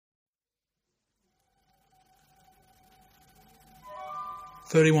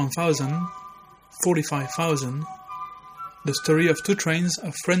31,000, 45,000, the story of two trains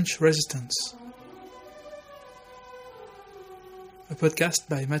of French resistance. A podcast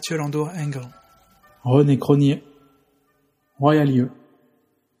by Mathieu Landour-Engel. Rene Cronier, Royal Year,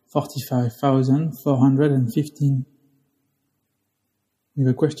 45,415, with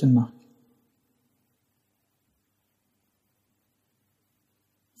a question mark.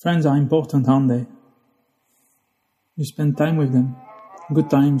 Friends are important, aren't they? You spend time with them. Good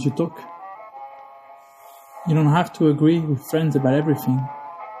times, you talk. You don't have to agree with friends about everything.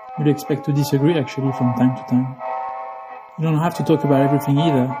 You'd expect to disagree actually from time to time. You don't have to talk about everything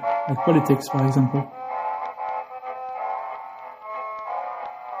either, like politics for example.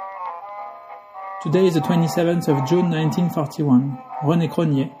 Today is the 27th of June 1941. Rene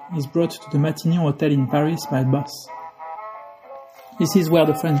Cronier is brought to the Matignon Hotel in Paris by bus. This is where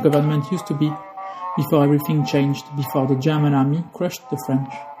the French government used to be before everything changed, before the German army crushed the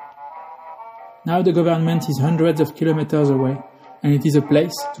French. Now the government is hundreds of kilometers away, and it is a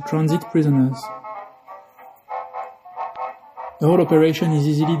place to transit prisoners. The whole operation is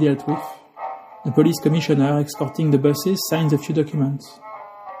easily dealt with. The police commissioner escorting the buses signs a few documents.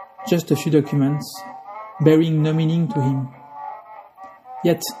 Just a few documents, bearing no meaning to him.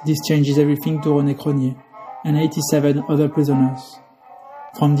 Yet this changes everything to Rene Cronier and 87 other prisoners.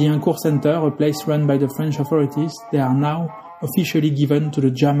 From the Incourt Center, a place run by the French authorities, they are now officially given to the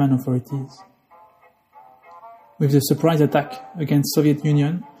German authorities. With the surprise attack against Soviet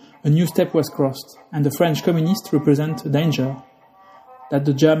Union, a new step was crossed, and the French communists represent a danger that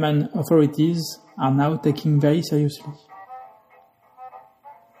the German authorities are now taking very seriously.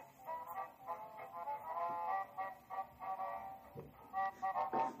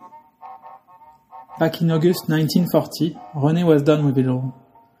 Back in August 1940, Rene was done with it all.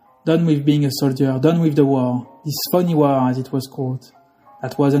 Done with being a soldier, done with the war, this phony war as it was called.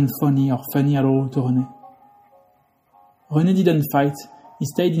 That wasn't funny or funny at all to Rene. Rene didn't fight, he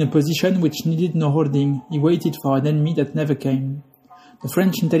stayed in a position which needed no holding, he waited for an enemy that never came. The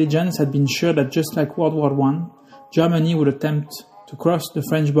French intelligence had been sure that just like World War I, Germany would attempt to cross the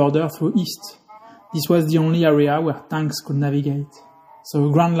French border through east. This was the only area where tanks could navigate. So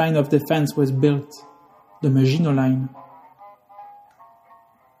a grand line of defense was built, the Maginot Line.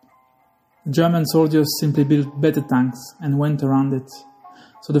 The German soldiers simply built better tanks and went around it.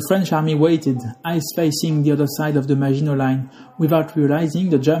 So the French army waited, eyes facing the other side of the Maginot Line, without realizing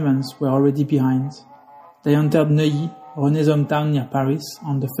the Germans were already behind. They entered Neuilly, René's hometown near Paris,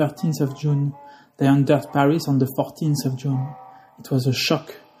 on the 13th of June. They entered Paris on the 14th of June. It was a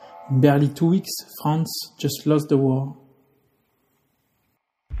shock. In barely 2 weeks, France just lost the war.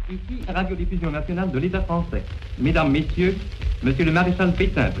 Ici, Radiodiffusion nationale de l'État français. Mesdames, Messieurs, Monsieur le Maréchal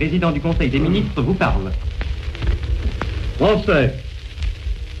Pétain, président du Conseil des ministres, vous parle. Français,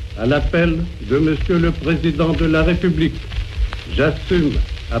 à l'appel de Monsieur le Président de la République, j'assume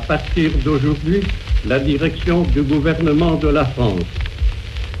à partir d'aujourd'hui la direction du gouvernement de la France.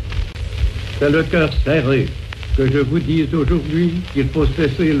 C'est le cœur serré que je vous dise aujourd'hui qu'il faut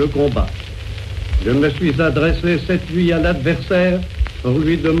cesser le combat. Je me suis adressé cette nuit à l'adversaire pour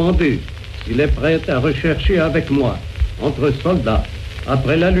lui demander s'il est prêt à rechercher avec moi, entre soldats,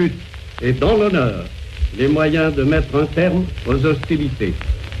 après la lutte et dans l'honneur, les moyens de mettre un terme aux hostilités.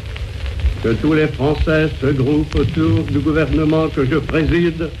 Que tous les Français se groupent autour du gouvernement que je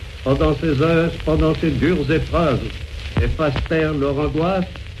préside pendant ces heures, pendant ces dures épreuves, et fassent taire leur angoisse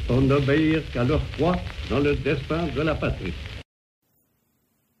pour n'obéir qu'à leur foi dans le destin de la patrie.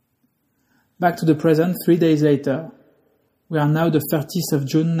 Back to the present 3 days later. We are now the 30th of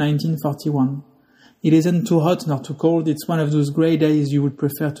June 1941. It isn't too hot nor too cold, it's one of those grey days you would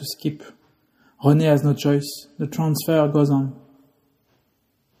prefer to skip. Rene has no choice. The transfer goes on.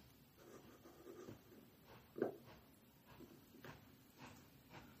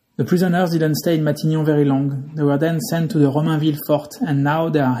 The prisoners didn't stay in Matignon very long. They were then sent to the Romainville fort and now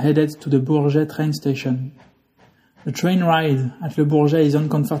they are headed to the Bourget train station. The train ride at Le Bourget is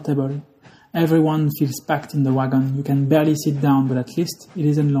uncomfortable. Everyone feels packed in the wagon. You can barely sit down, but at least it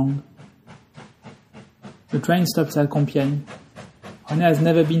isn't long. The train stops at Compiègne. Rene has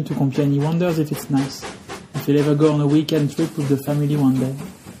never been to Compiègne. He wonders if it's nice, if he'll ever go on a weekend trip with the family one day.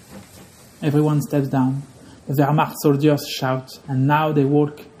 Everyone steps down. The Wehrmacht soldiers shout, and now they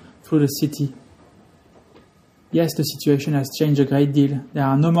walk through the city. Yes, the situation has changed a great deal. There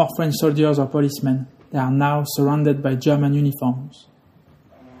are no more French soldiers or policemen. They are now surrounded by German uniforms.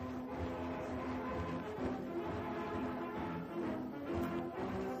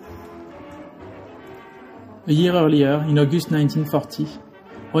 A year earlier, in August 1940,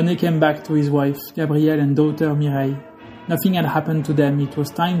 Rene came back to his wife, Gabrielle, and daughter Mireille. Nothing had happened to them, it was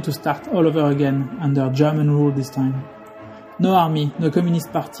time to start all over again, under German rule this time. No army, no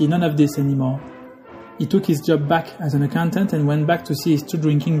communist party, none of this anymore. He took his job back as an accountant and went back to see his 2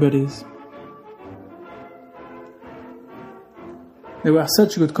 drinking buddies. They were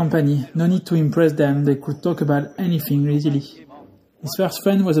such good company, no need to impress them, they could talk about anything easily. His first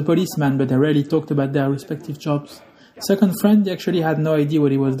friend was a policeman, but they rarely talked about their respective jobs. Second friend, he actually had no idea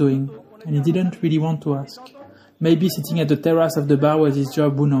what he was doing, and he didn't really want to ask. Maybe sitting at the terrace of the bar was his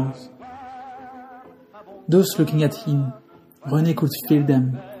job, who knows. Those looking at him, Rene could feel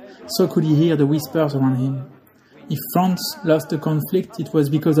them. So could he hear the whispers around him. If France lost the conflict, it was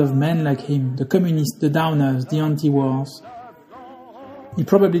because of men like him, the communists, the downers, the anti-wars. He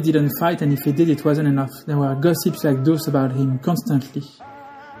probably didn't fight, and if he did, it wasn't enough. There were gossips like those about him, constantly.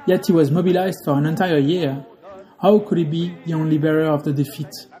 Yet he was mobilized for an entire year. How could he be the only bearer of the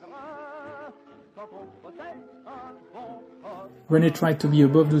defeat? Rene tried to be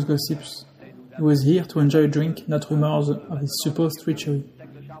above those gossips. He was here to enjoy a drink, not rumors of his supposed treachery.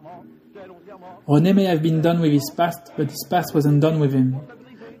 Rene may have been done with his past, but his past wasn't done with him.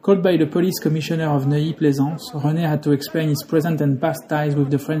 Called by the police commissioner of Neuilly-Plaisance, Rene had to explain his present and past ties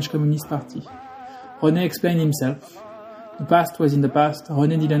with the French Communist Party. Rene explained himself. The past was in the past,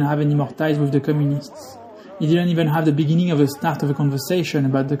 Rene didn't have any more ties with the communists. He didn't even have the beginning of the start of a conversation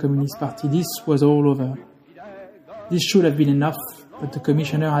about the Communist Party. This was all over. This should have been enough, but the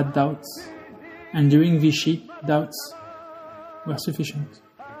commissioner had doubts. And during Vichy, doubts were sufficient.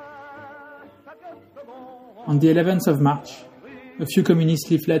 On the 11th of March, a few communist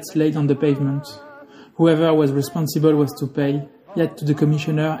leaflets laid on the pavement. Whoever was responsible was to pay, yet to the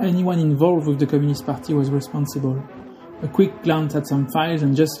commissioner, anyone involved with the Communist Party was responsible. A quick glance at some files,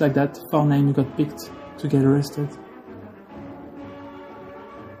 and just like that, 4 names got picked to get arrested.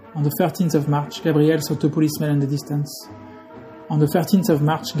 On the 13th of March, Gabrielle saw 2 policemen in the distance. On the 13th of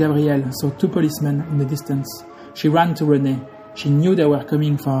March, Gabrielle saw 2 policemen in the distance. She ran to Rene. She knew they were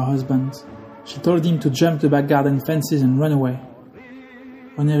coming for her husband. She told him to jump the back garden fences and run away.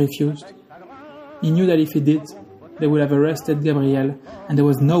 Rene refused. He knew that if he did, they would have arrested Gabrielle, and there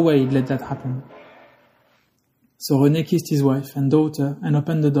was no way he'd let that happen. So Rene kissed his wife and daughter and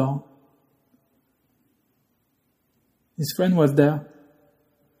opened the door. His friend was there,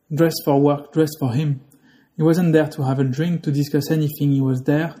 dressed for work, dressed for him. He wasn't there to have a drink, to discuss anything, he was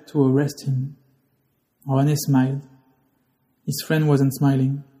there to arrest him. Rene smiled. His friend wasn't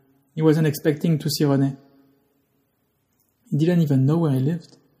smiling. He wasn't expecting to see Rene. He didn't even know where he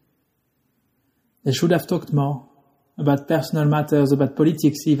lived. They should have talked more, about personal matters, about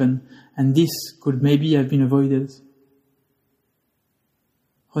politics even, and this could maybe have been avoided.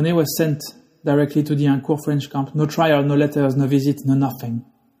 Rene was sent directly to the Incourt French camp. No trial, no letters, no visit, no nothing.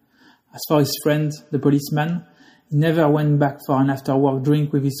 As for his friend, the policeman, he never went back for an after-work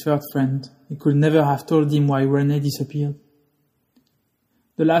drink with his third friend. He could never have told him why Rene disappeared.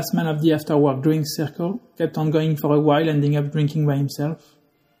 The last man of the after-work drinks circle kept on going for a while, ending up drinking by himself,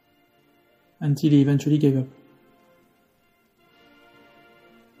 until he eventually gave up.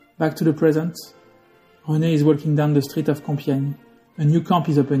 Back to the present, Rene is walking down the street of Compiègne. A new camp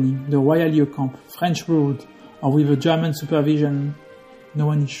is opening, the Royal Lieu camp, French ruled, or with a German supervision, no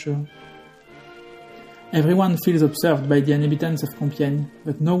one is sure. Everyone feels observed by the inhabitants of Compiègne,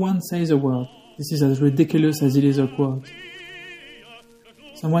 but no one says a word. This is as ridiculous as it is awkward.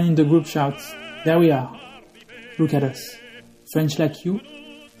 Someone in the group shouts, "There we are. Look at us. French like you,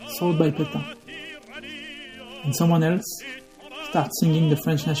 sold by Pétain." And someone else starts singing the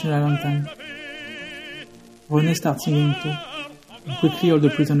French national anthem. Rene starts singing too, and quickly all the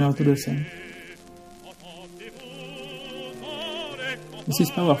prisoners do the same. This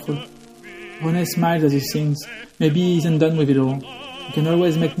is powerful. Rene smiles as he sings. Maybe he isn't done with it all. He can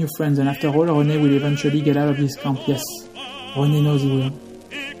always make new friends, and after all, Rene will eventually get out of this camp, yes. Rene knows he will.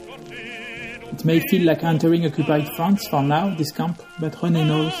 It may feel like entering occupied France for now, this camp, but Rene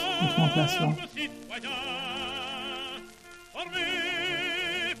knows it won't last long.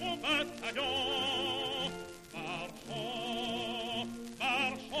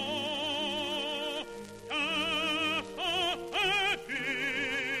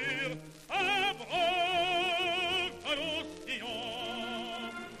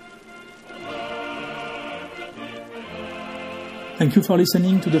 Thank you for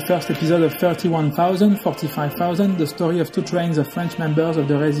listening to the first episode of 31,000, 45,000, the story of 2 trains of French members of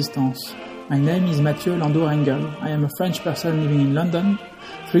the Resistance. My name is Mathieu Landau-Rengel. I am a French person living in London.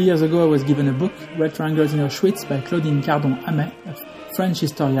 3 years ago I was given a book, Red Triangles in Auschwitz, by Claudine Cardon-Hamet, a French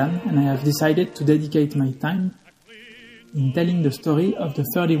historian, and I have decided to dedicate my time in telling the story of the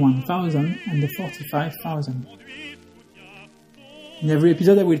 31,000 and the 45,000. In every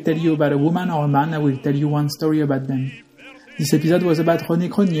episode I will tell you about a woman or a man, I will tell you one story about them. This episode was about Rene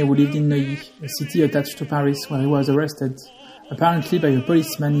Cronier, who lived in Neuilly, a city attached to Paris, where he was arrested, apparently by a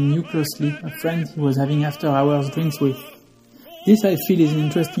policeman he knew closely, a friend he was having after-hours drinks with. This, I feel, is an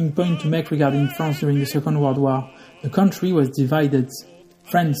interesting point to make regarding France during the Second World War. The country was divided.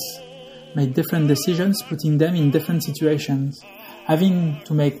 France made different decisions, putting them in different situations. Having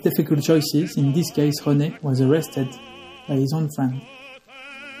to make difficult choices, in this case Rene was arrested by his own friend.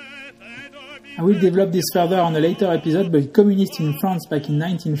 I will develop this further on a later episode, but communists in France back in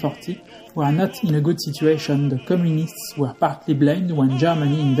 1940 were not in a good situation. The communists were partly blamed when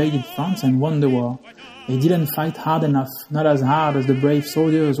Germany invaded France and won the war. They didn't fight hard enough, not as hard as the brave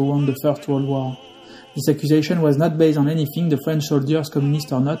soldiers who won the First World War. This accusation was not based on anything. The French soldiers,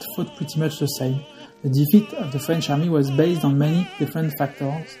 communist or not, fought pretty much the same. The defeat of the French army was based on many different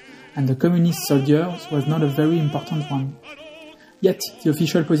factors, and the communist soldiers was not a very important one. Yet, the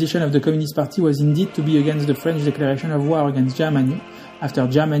official position of the Communist Party was indeed to be against the French declaration of war against Germany after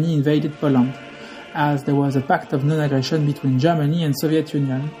Germany invaded Poland, as there was a pact of non-aggression between Germany and Soviet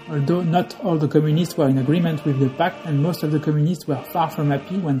Union, although not all the communists were in agreement with the pact and most of the communists were far from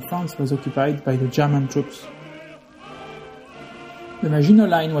happy when France was occupied by the German troops. The Maginot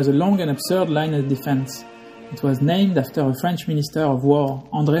Line was a long and absurd line of defense. It was named after a French Minister of War,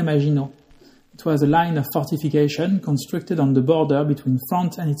 André Maginot. It was a line of fortification constructed on the border between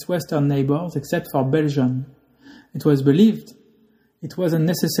France and its western neighbors except for Belgium. It was believed it wasn't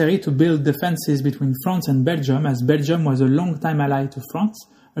necessary to build defenses between France and Belgium, as Belgium was a long-time ally to France,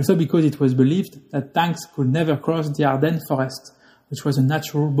 also because it was believed that tanks could never cross the Ardennes forest, which was a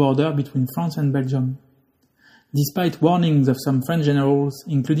natural border between France and Belgium. Despite warnings of some French generals,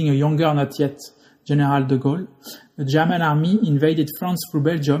 including a younger not yet General de Gaulle, the German army invaded France through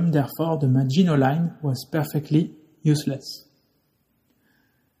Belgium, therefore the Maginot Line was perfectly useless.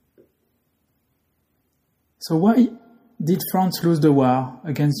 So why did France lose the war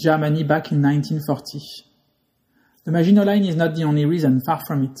against Germany back in 1940? The Maginot Line is not the only reason, far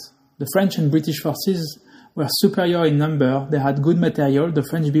from it. The French and British forces were superior in number, they had good material, the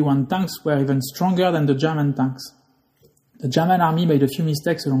French B-1 tanks were even stronger than the German tanks. The German army made a few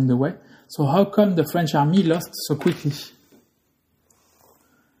mistakes along the way, so how come the French army lost so quickly?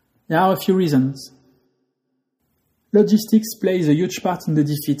 There are a few reasons. Logistics plays a huge part in the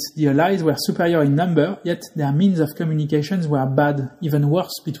defeat. The Allies were superior in number, yet their means of communications were bad, even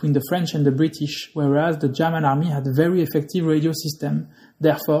worse between the French and the British, whereas the German army had a very effective radio system.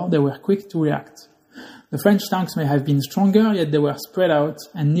 Therefore, they were quick to react. The French tanks may have been stronger, yet they were spread out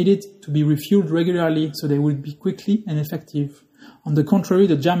and needed to be refueled regularly so they would be quickly and effective. On the contrary,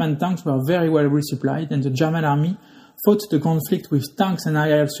 the German tanks were very well resupplied, and the German army fought the conflict with tanks and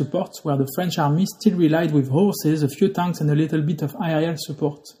aerial support, where the French army still relied with horses, a few tanks and a little bit of aerial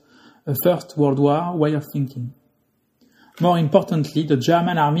support. A First World War way of thinking. More importantly, the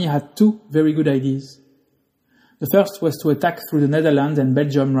German army had two very good ideas. The first was to attack through the Netherlands and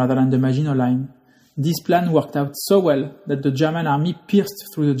Belgium rather than the Maginot Line. This plan worked out so well that the German army pierced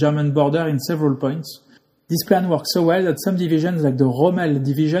through the German border in several points. This plan worked so well that some divisions like the Rommel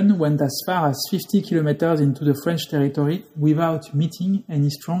division went as far as 50 kilometers into the French territory without meeting any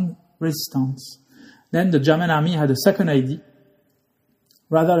strong resistance. Then the German army had a second idea.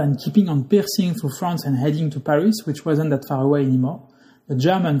 Rather than keeping on piercing through France and heading to Paris, which wasn't that far away anymore, the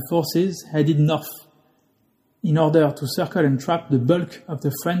German forces headed north in order to circle and trap the bulk of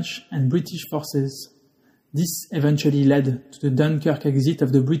the French and British forces. This eventually led to the Dunkirk exit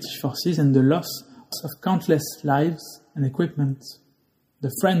of the British forces and the loss of countless lives and equipment.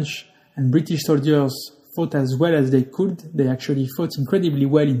 The French and British soldiers fought as well as they could. They actually fought incredibly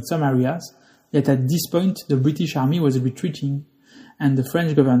well in some areas, yet at this point the British army was retreating and the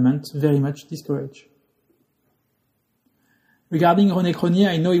French government very much discouraged. Regarding Rene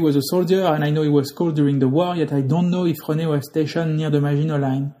Cronier, I know he was a soldier and I know he was called during the war, yet I don't know if Rene was stationed near the Maginot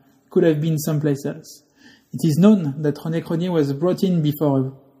Line. It could have been someplace else. It is known that Rene Cronier was brought in before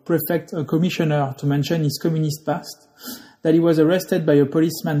a prefect, a commissioner, to mention his communist past, that he was arrested by a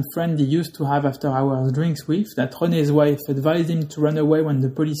policeman friend he used to have after-hours drinks with, that René's wife advised him to run away when the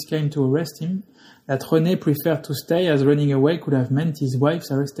police came to arrest him, that René preferred to stay as running away could have meant his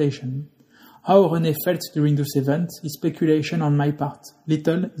wife's arrestation. How René felt during this event is speculation on my part.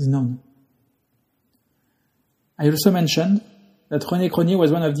 Little is known. I also mentioned that Rene Cronier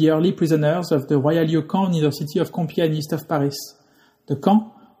was one of the early prisoners of the Royal camp near the city of Compiègne east of Paris. The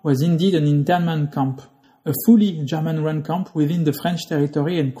camp was indeed an internment camp, a fully German-run camp within the French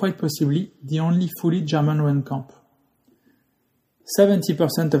territory and quite possibly the only fully German-run camp.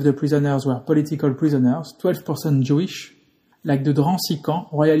 70% of the prisoners were political prisoners, 12% Jewish, Like the Drancy camp,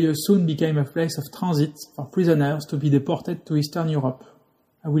 Royalieu soon became a place of transit for prisoners to be deported to Eastern Europe.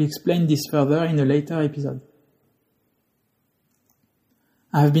 I will explain this further in a later episode.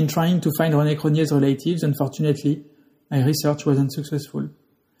 I have been trying to find Rene Cronier's relatives. Unfortunately, my research wasn't successful.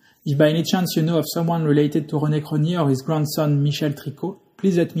 If by any chance you know of someone related to Rene Cronier or his grandson Michel Tricot,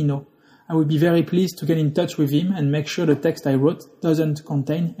 please let me know. I would be very pleased to get in touch with him and make sure the text I wrote doesn't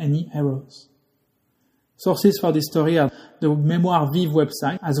contain any errors. Sources for this story are the Mémoire Vive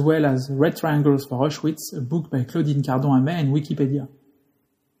website, as well as Red Triangles for Auschwitz, a book by Claudine Cardon-Amet, and Wikipedia.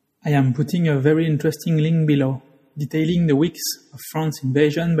 I am putting a very interesting link below, detailing the weeks of France's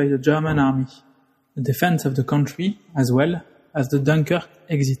invasion by the German army, the defense of the country, as well as the Dunkirk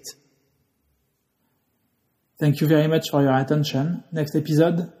exit. Thank you very much for your attention. Next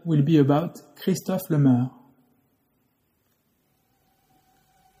episode will be about Christophe Lemeur.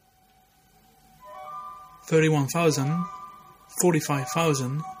 31,000,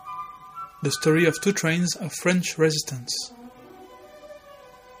 45,000, the story of two trains of French resistance.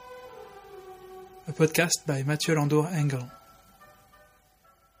 A podcast by Mathieu Landour-Engel.